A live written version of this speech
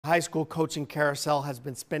High school coaching carousel has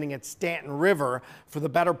been spinning at Staunton River for the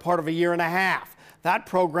better part of a year and a half. That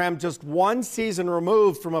program just one season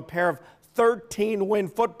removed from a pair of 13-win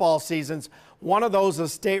football seasons, one of those a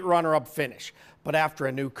state runner-up finish. But after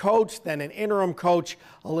a new coach, then an interim coach,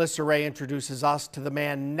 Alyssa Ray introduces us to the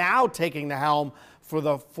man now taking the helm for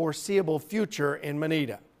the foreseeable future in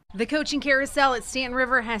Manita. The coaching carousel at Staunton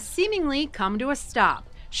River has seemingly come to a stop.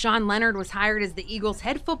 Shaun Leonard was hired as the Eagles'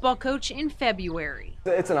 head football coach in February.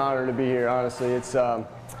 It's an honor to be here, honestly. It's,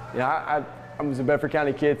 I was a Bedford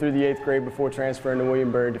County kid through the 8th grade before transferring to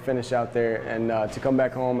Williamsburg to finish out there, and to come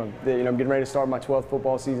back home. I'm getting ready to start my 12th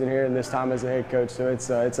football season here, and this time as a head coach. So it's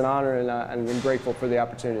an honor, and I'm grateful for the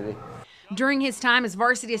opportunity. During his time as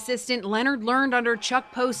varsity assistant, Leonard learned under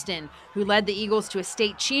Chuck Poston, who led the Eagles to a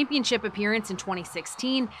state championship appearance in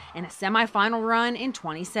 2016 and a semifinal run in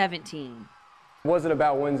 2017. It wasn't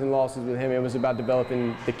about wins and losses with him. It was about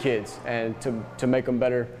developing the kids and to make them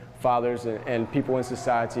better fathers and people in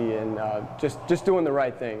society, and just doing the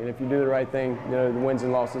right thing. And if you do the right thing, the wins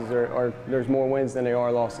and losses are there's more wins than there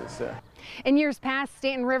are losses. So. In years past,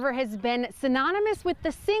 Staunton River has been synonymous with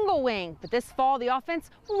the single wing, but this fall the offense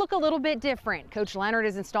will look a little bit different. Coach Leonard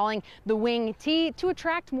is installing the wing T to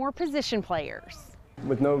attract more position players.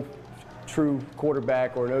 With no true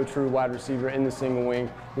quarterback or no true wide receiver in the single wing,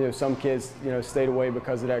 some kids stayed away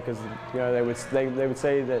because of that, because they would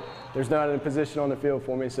say that there's not a position on the field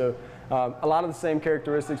for me. So a lot of the same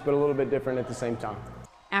characteristics, but a little bit different at the same time.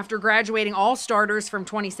 After graduating all starters from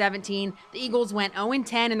 2017, the Eagles went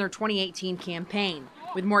 0-10 in their 2018 campaign.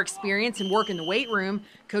 With more experience and work in the weight room,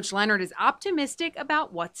 Coach Leonard is optimistic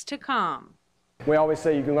about what's to come. We always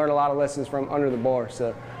say you can learn a lot of lessons from under the bar.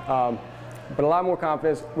 So. But a lot more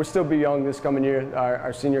confidence. We'll still be young this coming year.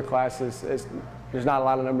 Our senior class there's not a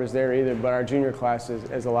lot of numbers there either, but our junior class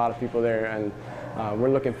is a lot of people there, and we're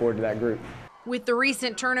looking forward to that group. With the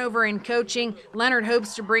recent turnover in coaching, Leonard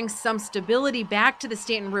hopes to bring some stability back to the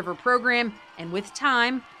Staunton River program, and with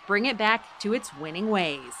time, bring it back to its winning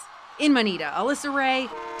ways. In Manita, Alyssa Ray,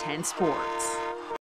 10 Sports.